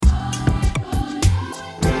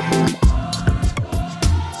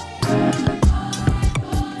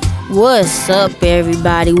What's up,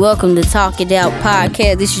 everybody? Welcome to Talk It Out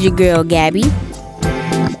Podcast. This is your girl, Gabby.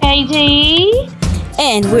 Hey, G.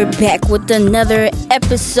 And we're back with another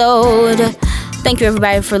episode. Thank you,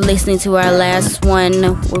 everybody, for listening to our last one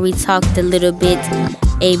where we talked a little bit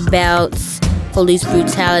about police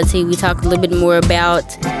brutality. We talked a little bit more about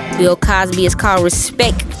Bill Cosby. It's called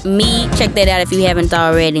Respect Me. Check that out if you haven't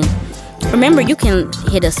already. Remember, you can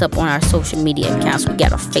hit us up on our social media accounts. We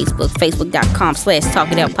got a Facebook,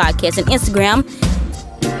 facebook.com/Talk It Out Podcast, and Instagram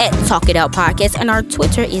at Talk It Out Podcast, and our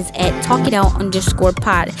Twitter is at Talk It Out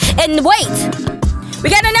 _pod. And wait, we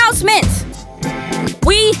got an announcement.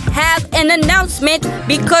 We have an announcement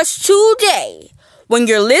because today, when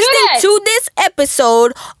you're listening to this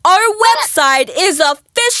episode, our website is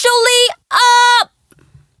officially up.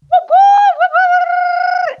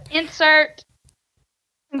 Insert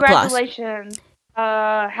congratulations.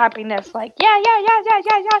 Happiness. Like, yeah.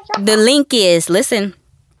 The link is, listen,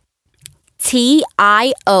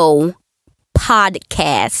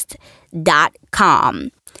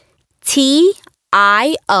 tiopodcast.com.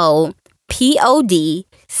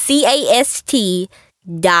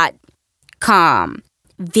 tiopodcast.com.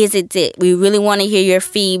 Visit it. We really want to hear your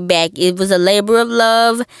feedback. It was a labor of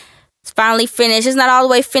love. It's finally finished. It's not all the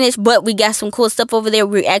way finished, but we got some cool stuff over there.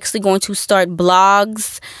 We're actually going to start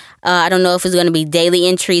blogs. I don't know if it's going to be daily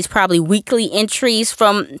entries, probably weekly entries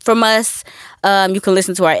from us. You can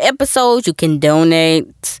listen to our episodes. You can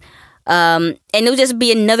donate. And it'll just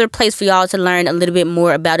be another place for y'all to learn a little bit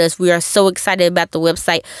more about us. We are so excited about the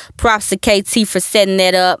website. Props to KT for setting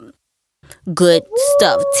that up. Good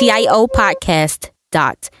stuff.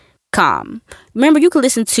 tiopodcast.com. Remember, you can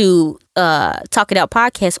listen to Talk It Out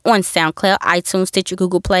Podcast on SoundCloud, iTunes, Stitcher,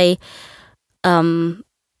 Google Play,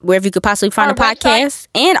 wherever you could possibly find a podcast,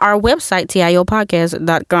 and our website,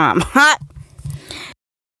 tiopodcast.com.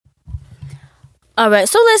 All right,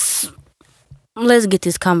 so let's get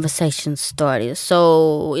this conversation started.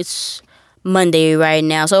 So it's Monday right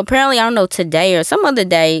now. So apparently, I don't know, today or some other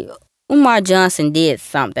day, Umar Johnson did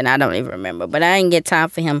something. I don't even remember, but I didn't get time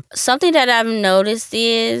for him. Something that I've noticed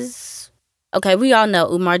is, okay, we all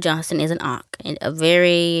know Umar Johnson is an Ankh, and a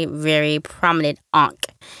very, very prominent Ankh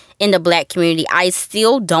in the black community. I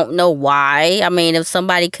still don't know why. I mean, if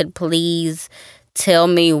somebody could please tell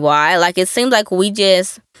me why. Like, it seems like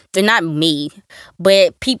they're not me,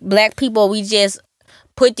 but black people, we just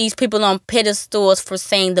put these people on pedestals for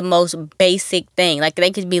saying the most basic thing. Like,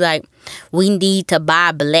 they could be like, we need to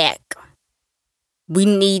buy black. We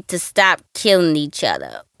need to stop killing each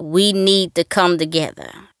other. We need to come together.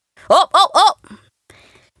 Oh.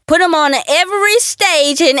 Put him on every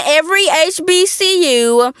stage in every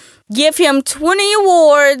HBCU. Give him 20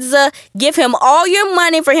 awards. Give him all your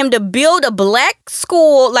money for him to build a black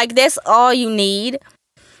school. Like, that's all you need.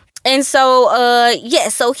 And so,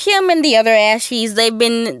 so him and the other Ashies, they've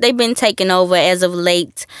been taken over as of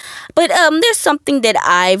late. But there's something that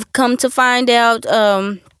I've come to find out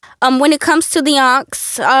when it comes to the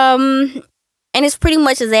Ankhs, and it's pretty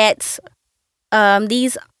much that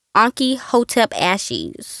these Ankhs Hotep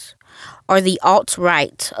Ashies are the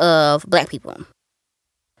alt-right of black people.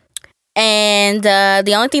 And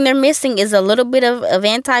the only thing they're missing is a little bit of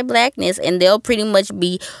anti-blackness, and they'll fit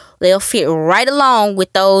right along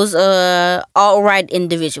with those alt-right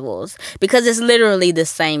individuals because it's literally the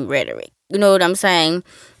same rhetoric. You know what I'm saying?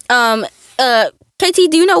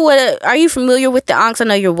 KT, do you know are you familiar with the Ankhs? I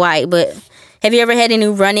know you're white, but have you ever had any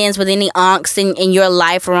run-ins with any Ankhs in your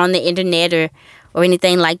life or on the internet or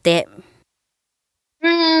anything like that?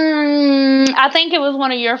 I think it was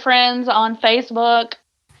one of your friends on Facebook.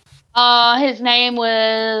 His name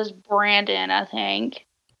was Brandon, I think.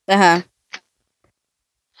 Uh-huh.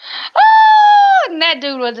 Oh, and that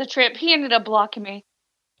dude was a trip. He ended up blocking me.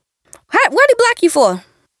 What'd he block you for?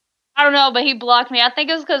 I don't know, but he blocked me. I think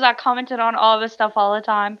it was because I commented on all of his stuff all the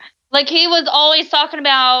time. Like, he was always talking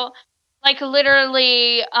about, like,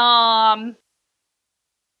 literally,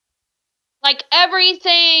 like,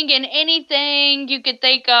 everything and anything you could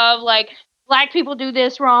think of. Like, black people do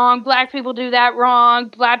this wrong, black people do that wrong,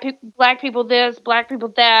 black people this, black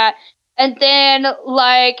people that. And then,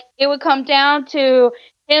 like, it would come down to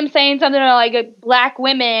him saying something like, black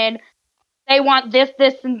women, they want this,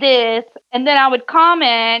 and this. And then I would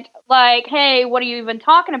comment, like, hey, what are you even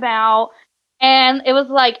talking about? And it was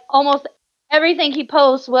like almost everything he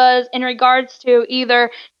posts was in regards to either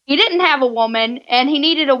he didn't have a woman and he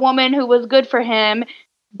needed a woman who was good for him,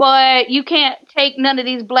 but you can't take none of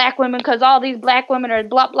these black women because all these black women are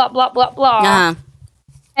blah, blah, blah, blah, blah. Uh-huh.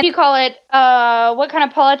 And you call it, what kind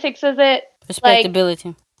of politics is it? Respectability.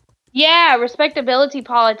 Like, yeah, respectability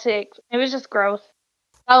politics. It was just gross.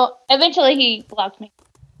 So eventually he blocked me.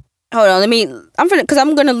 hold on.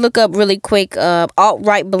 I'm gonna look up really quick alt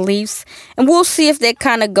right beliefs, and we'll see if that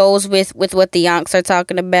kind of goes with what the Ankhs are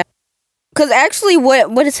talking about. Because actually,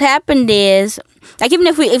 what has happened is, like, even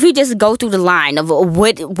if we just go through the line of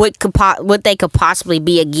what they could possibly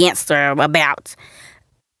be against or about.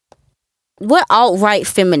 What alt-right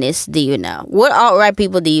feminists do you know? What alt-right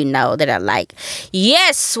people do you know that are like,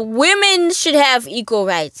 yes, women should have equal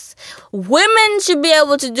rights. Women should be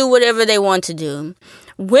able to do whatever they want to do.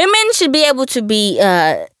 Women should be able to be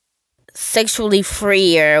sexually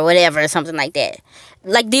free or whatever, something like that.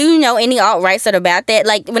 Like, do you know any alt-rights that are about that?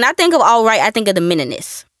 Like, when I think of alt-right, I think of the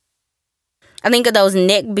Menonists. I think of those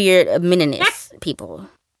neckbeard Menonist people.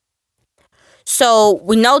 So,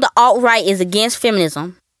 we know the alt-right is against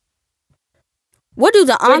feminism. What do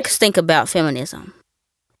the Ankhs think about feminism?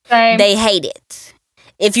 Same. They hate it.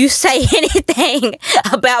 If you say anything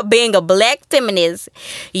about being a black feminist,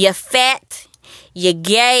 you're fat, you're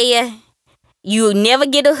gay, you never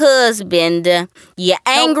get a husband, you're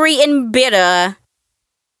angry and bitter,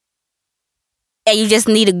 and you just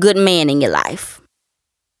need a good man in your life.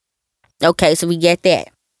 Okay, so we get that.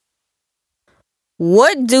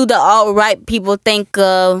 What do the alt-right people think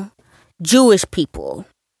of Jewish people?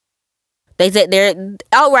 They said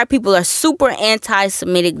alt-right people are super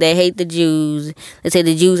anti-Semitic. They hate the Jews. They say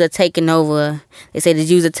the Jews are taking over. They say the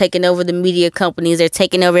Jews are taking over the media companies. They're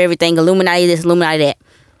taking over everything. Illuminati this, Illuminati that.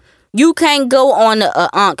 You can't go on a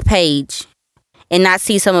Ankh page and not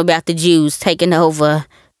see something about the Jews taking over.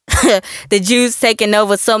 The Jews taking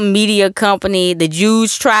over some media company. The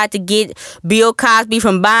Jews tried to get Bill Cosby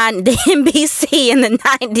from buying the NBC in the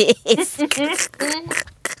 90s.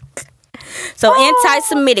 So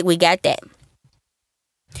anti-Semitic, we got that.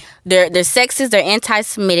 They're sexist. They're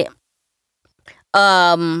anti-Semitic.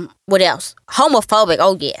 What else? Homophobic.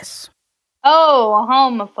 Oh yes. Oh,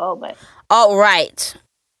 homophobic. All right.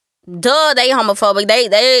 Duh, they homophobic.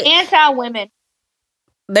 They anti-women.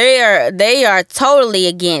 They are totally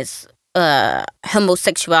against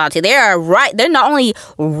homosexuality. They are right. They're not only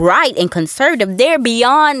right and conservative. They're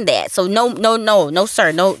beyond that. So no,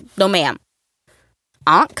 sir, no, ma'am.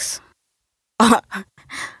 Ankhs.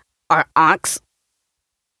 Are Ankhs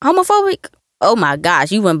homophobic? Oh my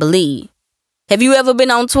gosh, you wouldn't believe. Have you ever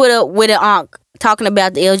been on Twitter with an Ankh talking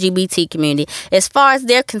about the LGBT community? As far as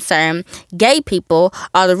they're concerned, gay people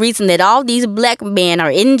are the reason that all these black men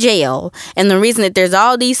are in jail, and the reason that there's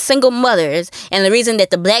all these single mothers, and the reason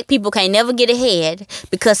that the black people can't never get ahead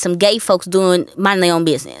because some gay folks minding their own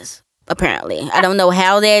business. Apparently, I don't know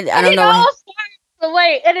how that. I don't know.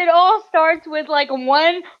 And it all starts with like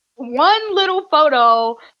one little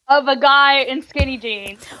photo of a guy in skinny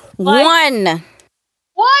jeans. One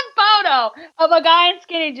photo of a guy in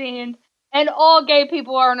skinny jeans, and all gay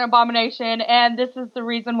people are an abomination, and this is the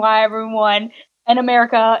reason why everyone in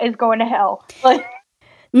America is going to hell.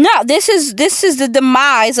 No, this is the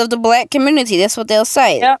demise of the black community. That's what they'll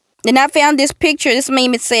say. Yep. And I found this picture. This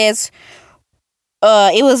meme, it says,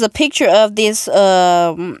 it was a picture of this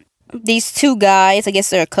these two guys. I guess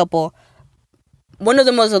they're a couple. One of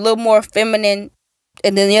them was a little more feminine,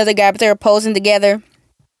 and then the other guy, but they were posing together.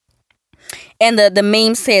 And the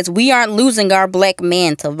meme says, "We aren't losing our black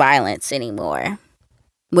men to violence anymore."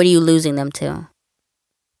 What are you losing them to?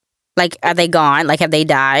 Like, are they gone? Like, have they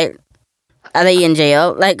died? Are they in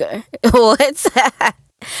jail? Like, what?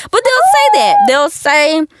 But they'll say that. They'll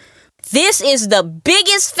say, this is the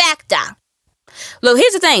biggest factor. Look,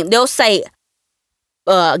 here's the thing. They'll say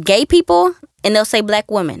gay people, and they'll say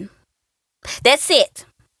black women. That's it.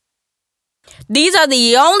 These are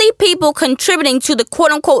the only people contributing to the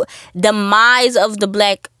quote-unquote demise of the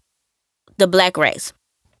black race.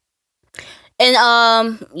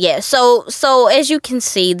 And yeah, so as you can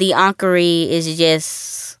see, the Ankhery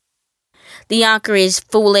is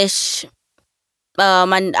foolish.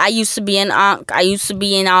 I used to be an Ankh. I used to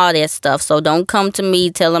be in all that stuff. So don't come to me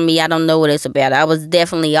telling me I don't know what it's about. I was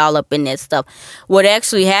definitely all up in that stuff. What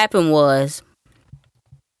actually happened was,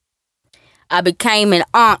 I became an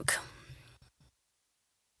Ankh.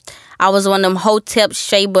 I was one of them Hotep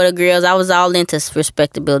Shea Butter girls. I was all into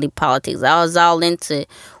respectability politics. I was all into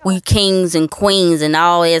we kings and queens and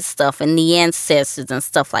all that stuff, and the ancestors and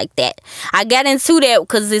stuff like that. I got into that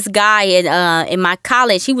because this guy in my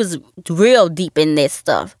college, he was real deep in that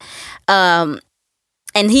stuff. And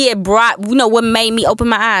he had brought, what made me open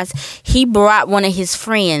my eyes? He brought one of his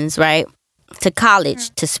friends, right, to college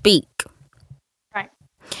to speak. Right.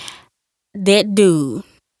 That dude,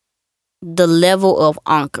 the level of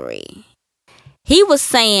Ankhery. He was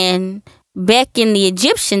saying back in the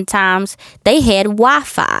Egyptian times, they had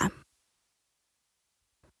Wi-Fi.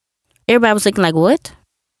 Everybody was looking like, what?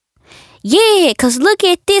 Yeah, cause look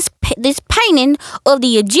at this painting of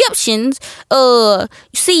the Egyptians. You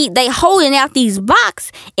see, they holding out these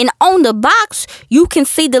box, and on the box you can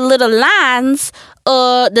see the little lines,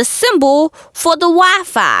 the symbol for the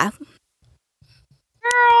Wi-Fi.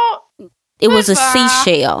 Girl, It was a goodbye.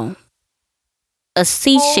 seashell. A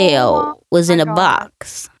seashell was in a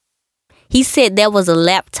box. He said that was a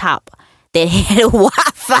laptop that had a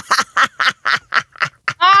Wi-Fi.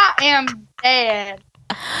 I am dead.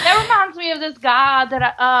 That reminds me of this guy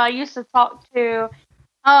that I used to talk to.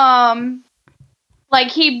 Like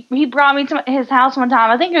he brought me to his house one time.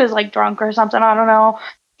 I think he was like drunk or something. I don't know.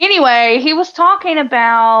 Anyway, he was talking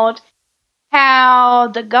about how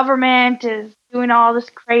the government is doing all this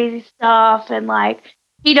crazy stuff, and like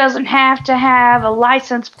he doesn't have to have a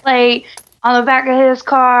license plate on the back of his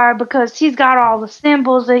car because he's got all the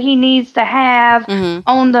symbols that he needs to have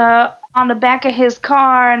on the back of his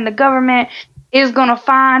car, and the government ain't gonna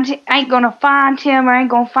find him or ain't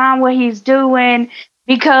gonna find what he's doing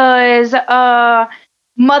because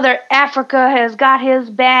Mother Africa has got his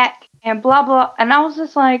back and blah blah. And I was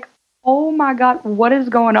just like, oh my God, what is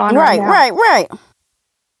going on right now? Right.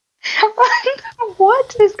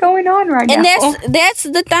 What is going on right now? And that's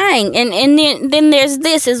the thing. And then there's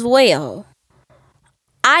this as well.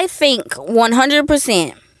 I think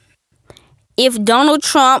 100%, if Donald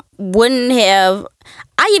Trump wouldn't have,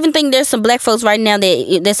 I even think there's some black folks right now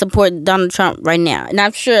that support Donald Trump right now, and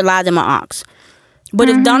I'm sure a lot of them are Ankhs. But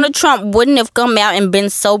if Donald Trump wouldn't have come out and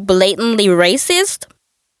been so blatantly racist,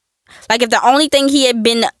 like if the only thing he had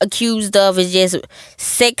been accused of is just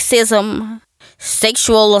sexism,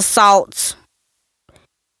 sexual assault,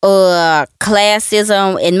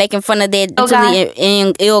 classism, and making fun of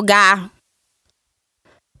that ill guy,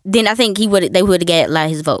 then I think they would have got like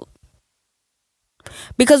his vote.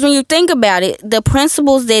 Because when you think about it, the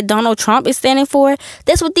principles that Donald Trump is standing for,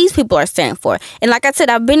 that's what these people are standing for. And like I said,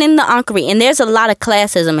 I've been in the Ankhery, and there's a lot of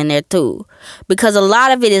classism in there too. Because a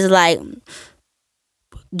lot of it is like,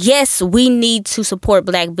 yes, we need to support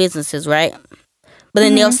black businesses, right? But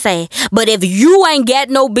then they'll say, but if you ain't got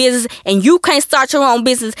no business and you can't start your own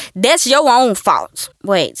business, that's your own fault.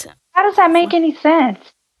 Wait. How does that make any sense?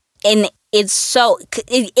 And it's so,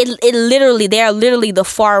 it literally, they are literally the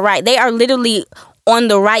far right. They are literally on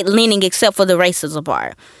the right leaning except for the racism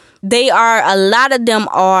part. A lot of them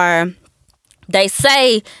are, they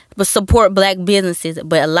say support black businesses,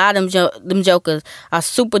 but a lot of them jokers are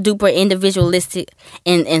super duper individualistic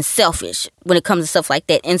and selfish when it comes to stuff like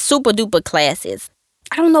that, and super duper classes.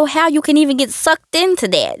 I don't know how you can even get sucked into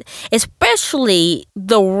that, especially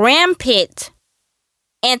the rampant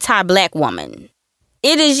anti-black woman.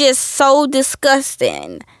 It is just so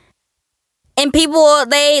disgusting. And people,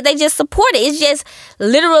 they just support it. It's just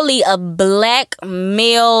literally a black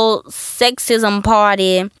male sexism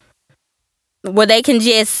party where they can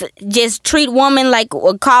just treat women like,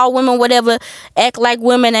 or call women whatever, act like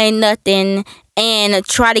women ain't nothing, and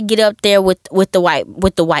try to get up there with the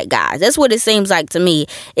white guys. That's what it seems like to me.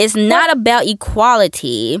 It's not about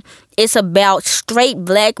equality. It's about straight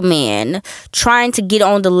black men trying to get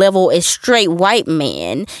on the level as straight white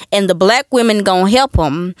men, and the black women gonna help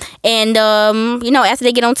them. And after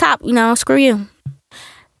they get on top, screw you.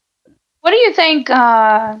 What do you think?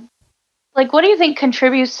 What do you think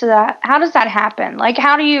contributes to that? How does that happen? Like,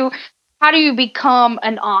 how do you become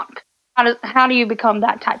an Ankh? How do you become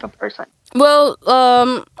that type of person? Well,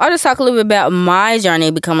 I'll just talk a little bit about my journey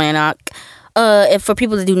of becoming an Ankh. If for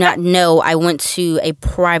people that do not know, I went to a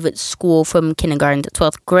private school from kindergarten to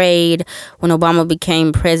 12th grade. When Obama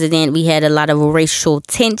became president, we had a lot of racial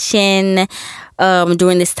tension.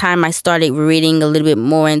 During this time, I started reading a little bit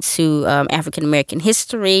more into African American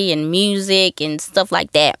history and music and stuff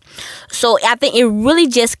like that. So I think it really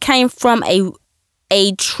just came from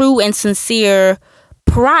a true and sincere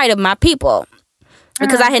pride of my people.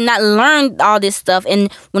 Because I had not learned all this stuff.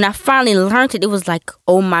 And when I finally learned it, it was like,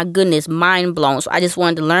 oh my goodness, mind blown. So I just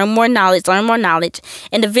wanted to learn more knowledge.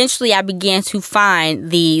 And eventually I began to find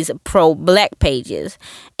these pro-black pages.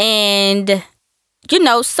 And,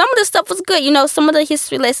 some of the stuff was good. Some of the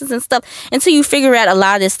history lessons and stuff. Until you figure out a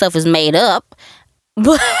lot of this stuff is made up.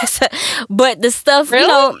 But the stuff,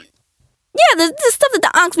 really? Yeah, the stuff that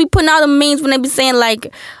the Ankhs be putting out the memes when they be saying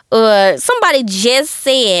like, somebody just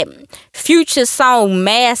said Future's song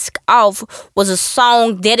 "Mask Off" was a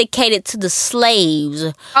song dedicated to the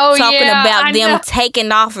slaves, talking about them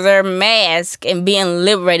taking off their mask and being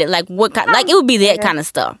liberated. Like what kind? Like it would be that kind of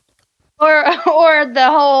stuff. Or the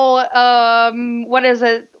whole what is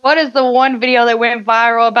it? What is the one video that went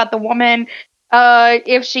viral about the woman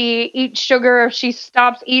if she eats sugar, if she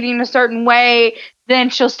stops eating a certain way, then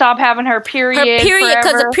she'll stop having her Her period period,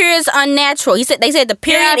 because the forever. period is unnatural. They said the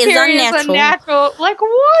period is unnatural. Unnatural. Like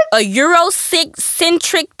what? A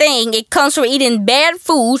Eurocentric thing. It comes from eating bad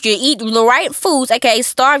foods. You eat the right foods, aka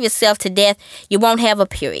starve yourself to death. You won't have a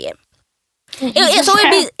period. It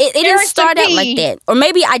didn't start out like that. Or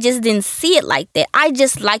maybe I just didn't see it like that. I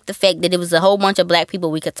just liked the fact that it was a whole bunch of black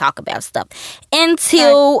people we could talk about stuff.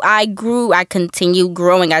 Until I continued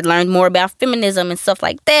growing. I learned more about feminism and stuff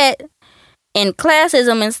like that. And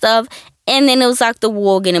classism and stuff. And then it was like the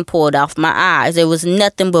wool getting pulled off my eyes. There was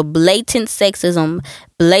nothing but blatant sexism,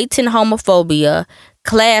 blatant homophobia,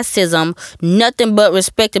 classism, nothing but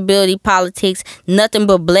respectability politics, nothing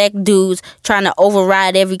but black dudes trying to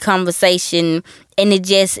override every conversation, and it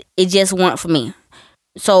just weren't for me.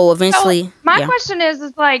 So eventually, so my question is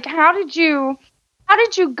like, how did you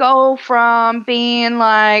go from being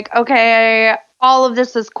like, okay, all of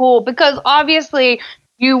this is cool, because obviously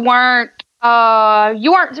you weren't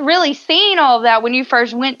really seeing all of that when you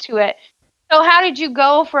first went to it. So how did you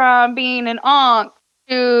go from being an Ankh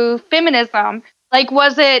to feminism? Like,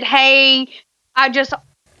 was it, hey, I just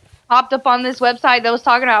hopped up on this website that was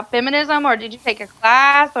talking about feminism, or did you take a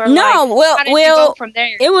class, or no? How did you go from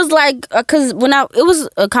there? It was like because it was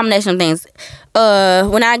a combination of things.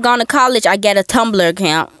 When I gone to college, I got a Tumblr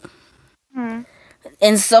account,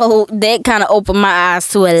 and so that kind of opened my eyes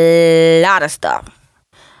to a lot of stuff.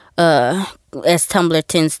 As Tumblr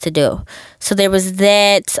tends to do. So there was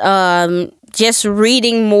that. Just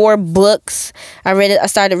reading more books. I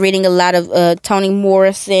started reading a lot of Toni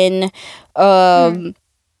Morrison. I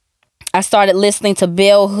started listening to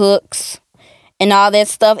bell hooks and all that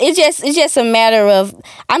stuff. It's just a matter of,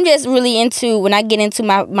 I'm just really into, when I get into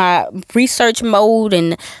my research mode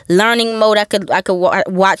and learning mode, I could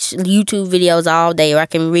watch YouTube videos all day, or I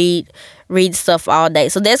can read stuff all day.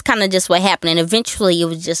 So that's kind of just what happened. And eventually it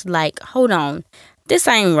was just like, hold on, this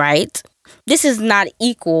ain't right. This is not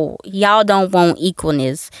equal. Y'all don't want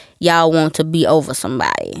equalness. Y'all want to be over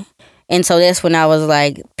somebody. And so that's when I was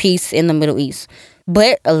like, peace in the Middle East.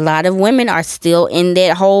 But a lot of women are still in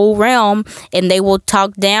that whole realm, and they will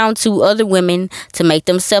talk down to other women to make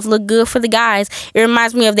themselves look good for the guys. It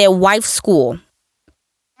reminds me of that wife school.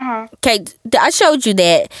 Okay, I showed you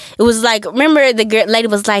that. It was like, remember the lady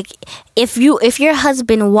was like, if your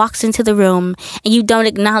husband walks into the room and you don't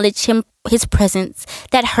acknowledge his presence,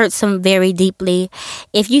 that hurts him very deeply.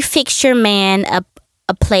 If you fix your man a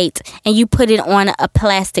plate and you put it on a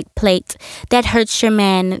plastic plate, that hurts your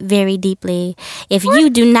man very deeply. If you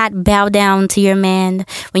do not bow down to your man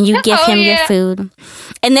when you give him your food.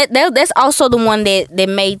 And that's also the one that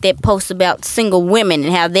made that post about single women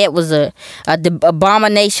and how that was a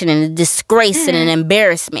abomination and a disgrace and an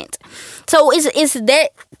embarrassment. So it's that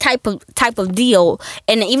type of deal.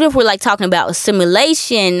 And even if we're like talking about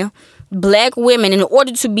assimilation, black women, in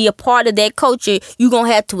order to be a part of that culture, you're going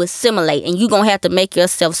to have to assimilate, and you're going to have to make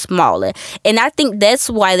yourself smaller. And I think that's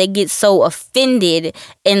why they get so offended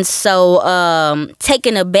and so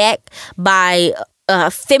taken aback by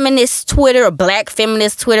feminist Twitter or black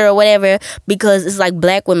feminist Twitter or whatever, because it's like,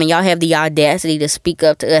 black women, y'all have the audacity to speak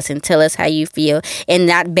up to us and tell us how you feel and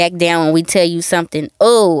not back down when we tell you something.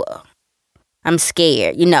 Oh, I'm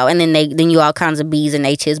scared, and then you all kinds of B's and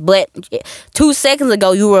H's. But 2 seconds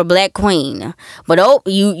ago, you were a black queen. But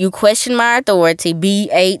you question my authority.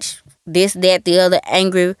 BH, this, that, the other,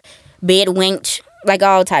 angry, bed wench, like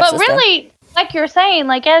all types of stuff. But really, like you're saying,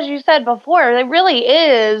 like as you said before, it really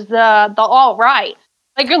is the alt-right.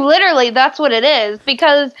 Like literally, that's what it is.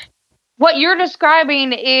 Because what you're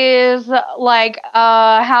describing is like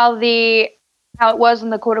how it was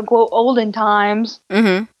in the quote unquote olden times.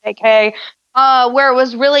 Mm-hmm. Okay. Where it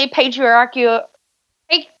was really patriarchal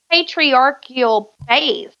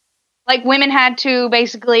based. Like women had to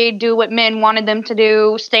basically do what men wanted them to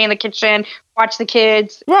do, stay in the kitchen, watch the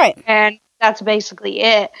kids. Right. And that's basically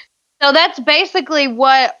it. So that's basically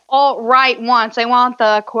what alt-right wants. They want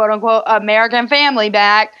the quote unquote American family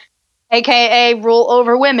back, aka rule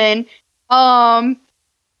over women.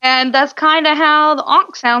 And that's kind of how the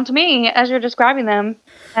Ankhs sound to me as you're describing them.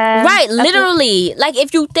 Right, literally. Like,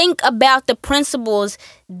 if you think about the principles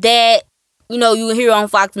that, you hear on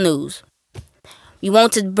Fox News. You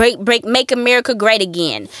want to make America great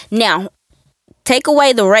again. Now, take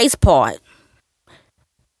away the race part.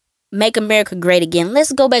 Make America great again.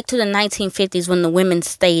 Let's go back to the 1950s when the women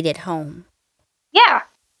stayed at home. Yeah.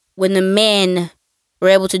 When the men were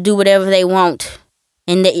able to do whatever they want,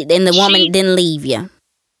 and the woman didn't leave you.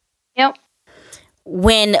 Yep.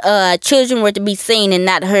 when children were to be seen and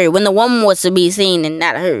not heard, when the woman was to be seen and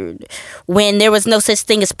not heard, when there was no such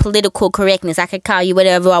thing as political correctness. I could call you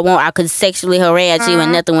whatever I want. I could sexually harass you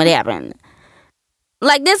and nothing would happen.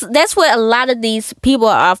 Like that's what a lot of these people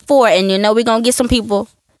are for. And we're gonna get some people.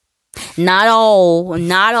 Not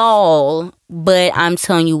all, but I'm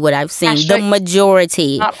telling you what I've seen. The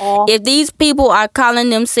majority. Not all. If these people are calling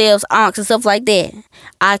themselves Ankhs and stuff like that,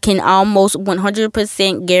 I can almost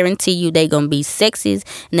 100% guarantee you they're going to be sexist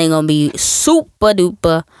and they're going to be super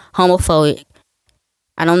duper homophobic.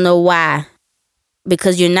 I don't know why.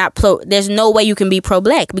 Because you're not there's no way you can be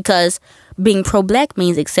pro-black, because being pro-black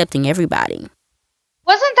means accepting everybody.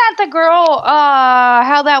 Wasn't that the girl,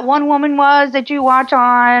 how that one woman was that you watch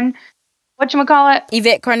on, whatchamacallit?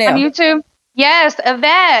 Yvette Cornell. On YouTube? Yes,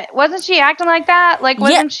 Yvette. Wasn't she acting like that? Like,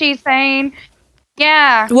 wasn't she saying,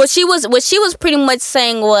 yeah. What she was pretty much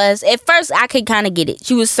saying was, at first I could kind of get it.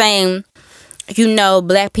 She was saying,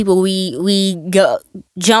 black people, we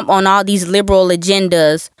jump on all these liberal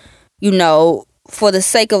agendas, for the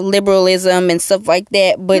sake of liberalism and stuff like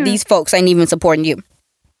that, but these folks ain't even supporting you.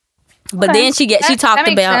 But then she talked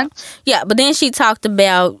about but then she talked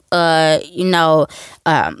about black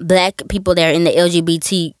people that are in the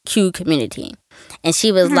LGBTQ community, and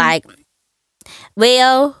she was like,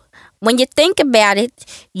 well, when you think about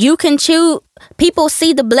it, you can choose. People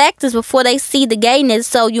see the blackness before they see the gayness,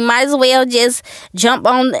 so you might as well just jump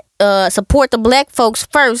on, support the black folks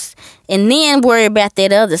first, and then worry about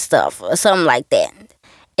that other stuff or something like that.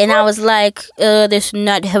 And I was like, that's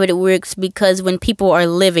not how it works, because when people are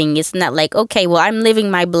living, it's not like, okay, well, I'm living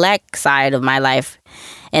my black side of my life,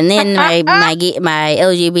 and then my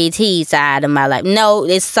LGBT side of my life. No,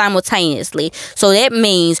 it's simultaneously. So that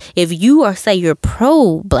means if you say you're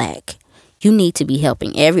pro-black, you need to be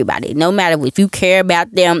helping everybody, no matter if you care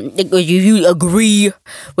about them, or you agree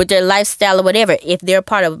with their lifestyle or whatever. If they're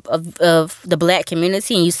part of the black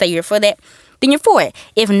community and you say you're for that, then you're for it.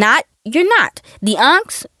 If not, you're not. The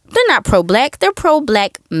Ankhs, they're not pro-black. They're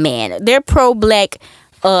pro-black man. They're pro-black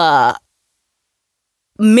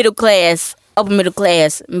middle class, upper middle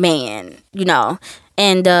class man,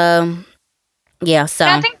 And yeah, so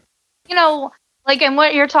I think, like, and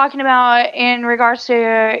what you're talking about in regards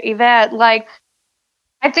to Yvette, like,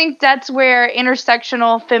 I think that's where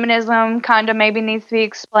intersectional feminism kind of maybe needs to be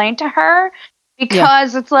explained to her,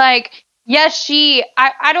 because it's like, yes,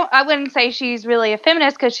 I wouldn't say she's really a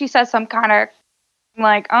feminist, because she says some kind of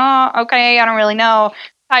like, oh, okay, I don't really know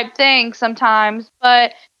type thing sometimes.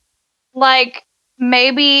 But like,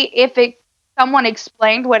 maybe if someone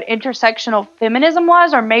explained what intersectional feminism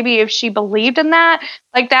was, or maybe if she believed in that,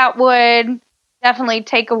 like, that would definitely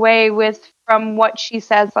take away from what she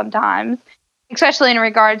says sometimes, especially in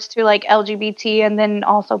regards to like LGBT and then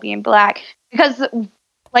also being black, because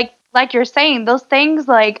like you're saying, those things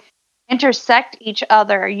like intersect each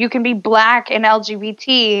other. You can be black and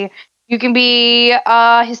LGBT. You can be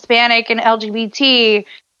Hispanic and LGBT.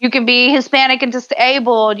 You can be Hispanic and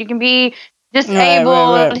disabled. You can be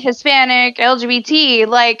disabled, Hispanic, LGBT.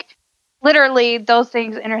 Like, literally, those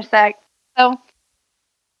things intersect. So,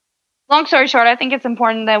 long story short, I think it's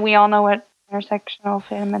important that we all know what intersectional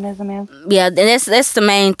feminism is. Yeah, that's the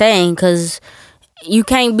main thing, because you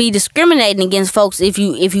can't be discriminating against folks if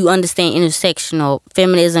you understand intersectional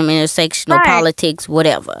feminism, intersectional politics,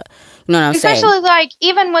 whatever. You know what I'm saying? Especially, like,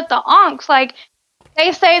 even with the Ankhs, like,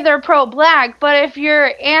 they say they're pro-black, but if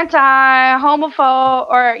you're anti-homophobe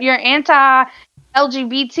or you're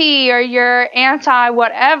anti-LGBT or you're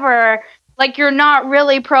anti-whatever, like, you're not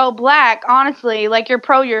really pro-black, honestly. Like, you're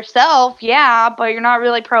pro-yourself, yeah, but you're not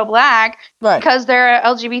really pro-black, because there are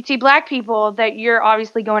LGBT black people that you're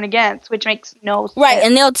obviously going against, which makes no sense. Right,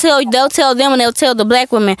 and they'll tell them, and they'll tell the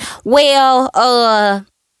black women, well,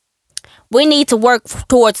 we need to work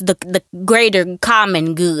towards the greater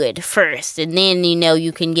common good first, and then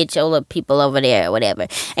you can get your little people over there or whatever.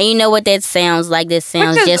 And you know what that sounds like? That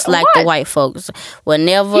sounds just like the white folks.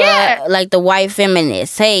 Whenever, like the white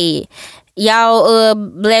feminists, hey, y'all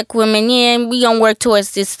black women, we gonna work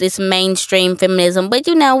towards this mainstream feminism, but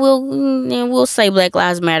we'll say Black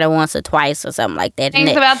Lives Matter once or twice or something like that.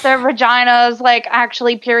 Things about their vaginas, like,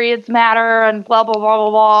 actually periods matter and blah blah blah blah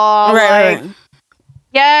blah. Right.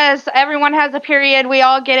 Yes, everyone has a period. We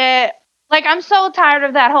all get it. Like, I'm so tired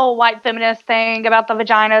of that whole white feminist thing about the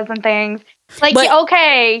vaginas and things. Like,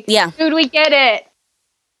 okay, dude, we get it.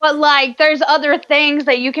 But, like, there's other things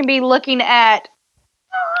that you can be looking at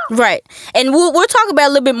Right. And we'll talk about it a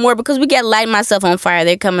little bit more because we got Light Myself on Fire.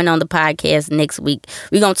 They're coming on the podcast next week.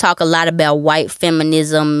 We're going to talk a lot about white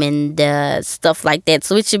feminism and stuff like that.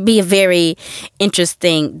 So it should be a very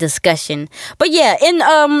interesting discussion. But yeah, and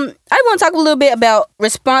I want to talk a little bit about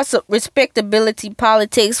respectability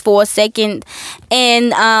politics for a second,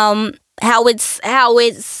 and how it's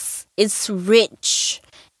rich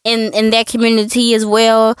in that community as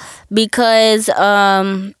well, because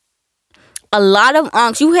a lot of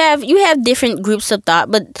unks, you have different groups of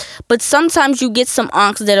thought, but sometimes you get some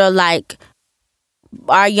unks that are like,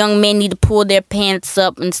 our young men need to pull their pants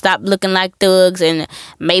up and stop looking like thugs, and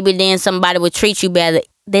maybe then somebody will treat you better.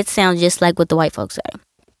 That sounds just like what the white folks say.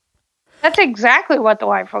 That's exactly what the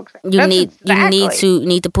white folks say. You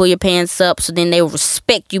need to pull your pants up, so then they will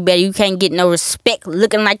respect you better. You can't get no respect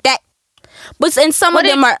looking like that. But and some of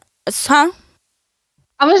them are, huh?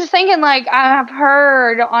 I was just thinking, like, I've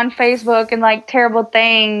heard on Facebook and, like, terrible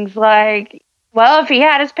things, like, well, if he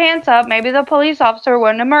had his pants up, maybe the police officer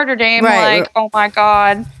wouldn't have murdered him. Right. Like, oh my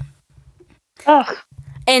God. Ugh.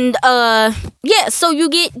 And, yeah, so you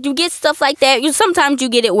get stuff like that. Sometimes you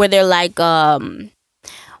get it where they're like, well,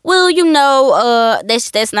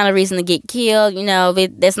 that's not a reason to get killed.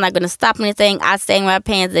 That's not going to stop anything. I staying my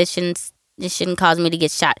pants, this shouldn't cause me to get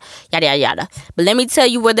shot, yada yada yada. But let me tell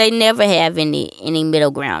you where they never have any middle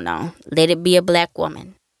ground on. Let it be a black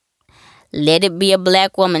woman. Let it be a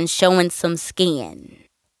black woman showing some skin.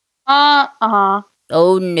 Oh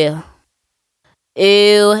no.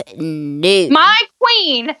 Oh no. My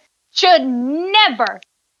queen should never.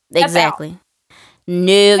 Exactly.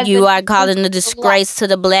 No, you are causing a disgrace to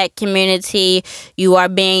the black community. You are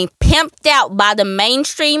being pimped out by the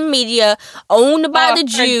mainstream media, owned by the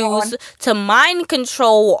Jews, to mind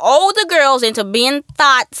control all the girls into being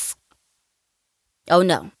thoughts. Oh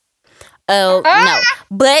no. Oh no.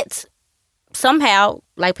 But somehow,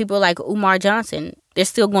 like people like Umar Johnson, they're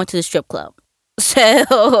still going to the strip club.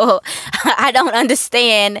 So I don't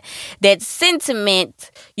understand that sentiment.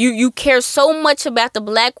 You care so much about the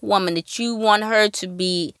black woman that you want her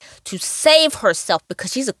to save herself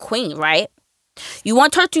because she's a queen, right? You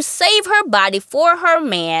want her to save her body for her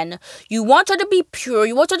man. You want her to be pure.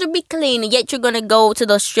 You want her to be clean. And yet you're going to go to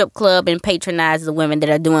the strip club and patronize the women that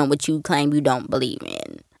are doing what you claim you don't believe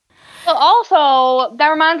in. Well, also,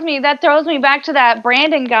 that throws me back to that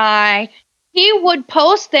Brandon guy. He would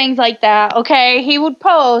post things like that, okay? He would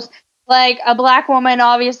post, like, a black woman,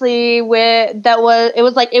 obviously, it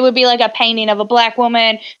would be like a painting of a black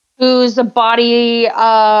woman whose body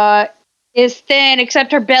is thin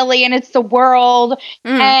except her belly, and it's the world.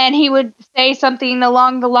 And he would say something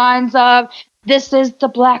along the lines of, this is the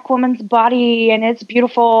black woman's body, and it's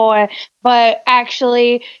beautiful, but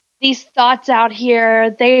actually, these thoughts out here,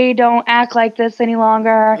 they don't act like this any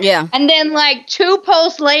longer. Yeah. And then, like, 2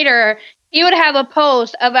 posts later, he would have a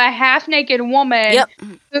post of a half-naked woman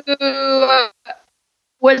who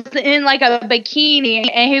was in, like, a bikini,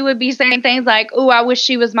 and he would be saying things like, ooh, I wish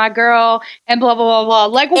she was my girl, and blah, blah, blah, blah.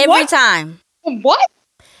 Like, every time. What?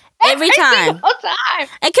 Every time. All time.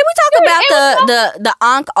 And can we talk about the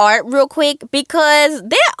Ankh art real quick? Because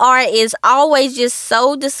their art is always just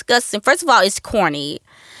so disgusting. First of all, it's corny.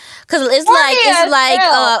 Cause it's like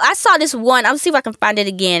I saw this one. I'll see if I can find it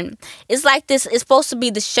again. It's like this. It's supposed to be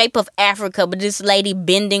the shape of Africa, but this lady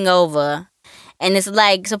bending over, and it's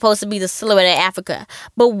like supposed to be the silhouette of Africa.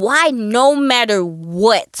 But why? No matter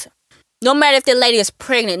what, no matter if that lady is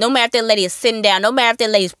pregnant, no matter if that lady is sitting down, no matter if that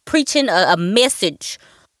lady is preaching a message,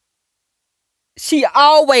 she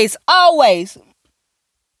always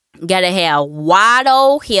gotta have wide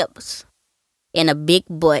old hips and a big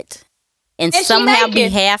butt. And somehow be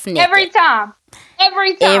half naked. Every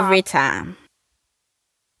time.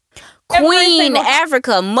 Queen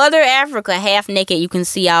Africa, Mother Africa, half naked. You can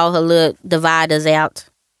see all her little dividers out.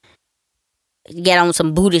 Get on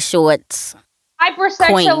some booty shorts.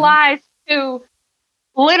 Hypersexualized to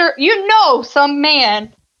some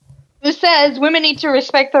man who says women need to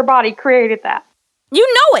respect their body created that. You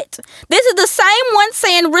know it. This is the same one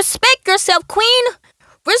saying, respect yourself, queen.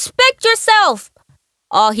 Respect yourself.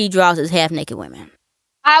 All he draws is half-naked women.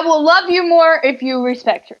 I will love you more if you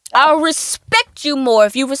respect yourself. I'll respect you more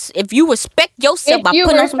if you respect yourself by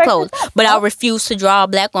putting on some clothes. But I refuse to draw a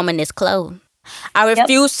black woman that's clothed. I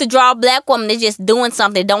refuse to draw a black woman that's just doing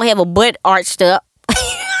something, don't have a butt arched up.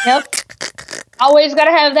 Yep. Always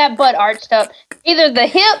gotta have that butt arched up. Either the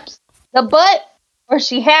hips, the butt, or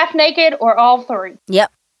she half naked, or all 3.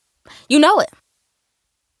 Yep. You know it.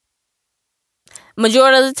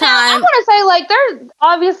 Majority of the time. Now, I want to say, like, there's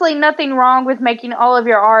obviously nothing wrong with making all of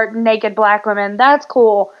your art naked black women. That's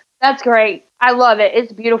cool. That's great. I love it.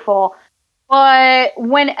 It's beautiful. But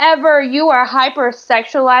whenever you are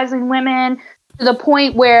hypersexualizing women to the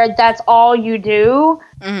point where that's all you do,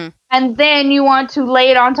 and then you want to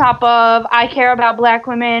lay it on top of, I care about black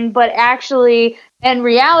women, but actually, in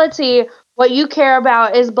reality, what you care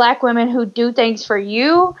about is black women who do things for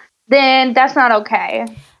you, then that's not okay.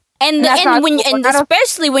 And when cool. And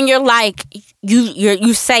especially when you're like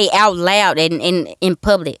you say out loud and in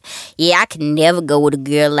public, yeah, I could never go with a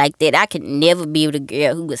girl like that. I could never be with a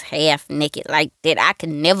girl who was half naked like that. I could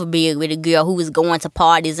never be with a girl who was going to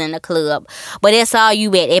parties in the club. But that's all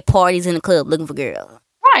you at parties in the club looking for girls.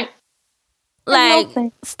 Right. Like,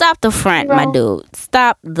 stop the front, my dude.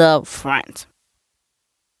 Stop the front.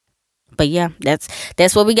 But yeah, that's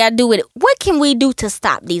what we gotta do with it. What can we do to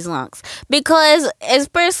stop these lunks? Because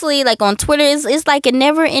especially like on Twitter, it's like a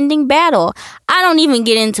never-ending battle. I don't even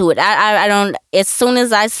get into it. I don't. As soon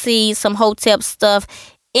as I see some Hotep stuff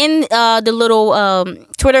in the little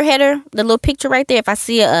Twitter header, the little picture right there. If I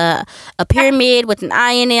see a pyramid with an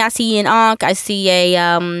eye in it, I see an Ankh. I see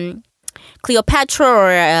a Cleopatra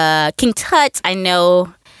or King Tut, I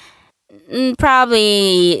know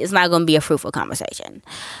probably it's not going to be a fruitful conversation.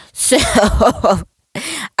 So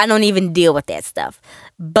I don't even deal with that stuff.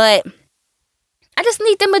 But I just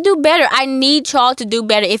need them to do better. I need y'all to do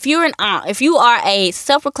better. If you're an Ankh, if you are a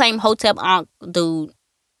self-proclaimed Hotep Ankh dude,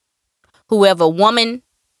 whoever, woman,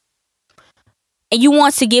 and you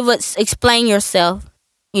want to explain yourself,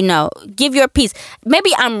 give your piece.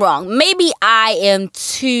 Maybe I'm wrong. Maybe I am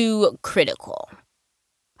too critical.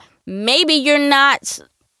 Maybe you're not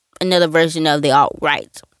another version of the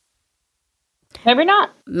alt-right. Maybe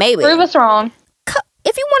not. Maybe. Prove us wrong.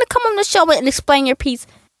 If you want to come on the show and explain your piece,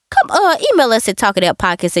 email us at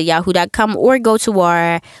talkitoutpodcast@yahoo.com or go to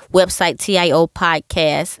our website,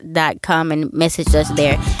 tiopodcast.com, and message us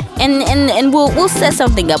there. And we'll set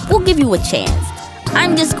something up. We'll give you a chance.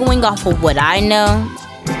 I'm just going off of what I know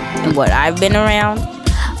and what I've been around,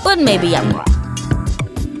 but maybe I'm wrong.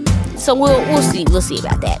 So we'll see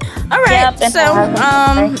about that. All right. Yep, so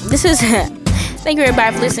this is thank you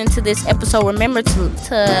everybody for listening to this episode. Remember to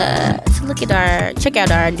check out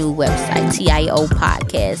our new website,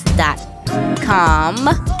 tiopodcast.com,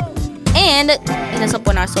 and hit us up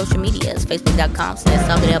on our social medias,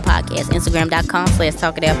 facebook.com/talkitoutpodcast,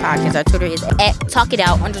 instagram.com/talkitoutpodcast. Our Twitter is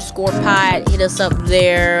 @talkitout_pod. Hit us up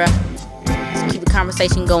there. Let's keep the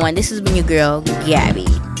conversation going. This has been your girl, Gabby.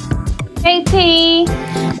 Hey, T.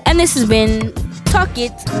 And this has been Talk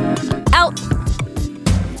It Out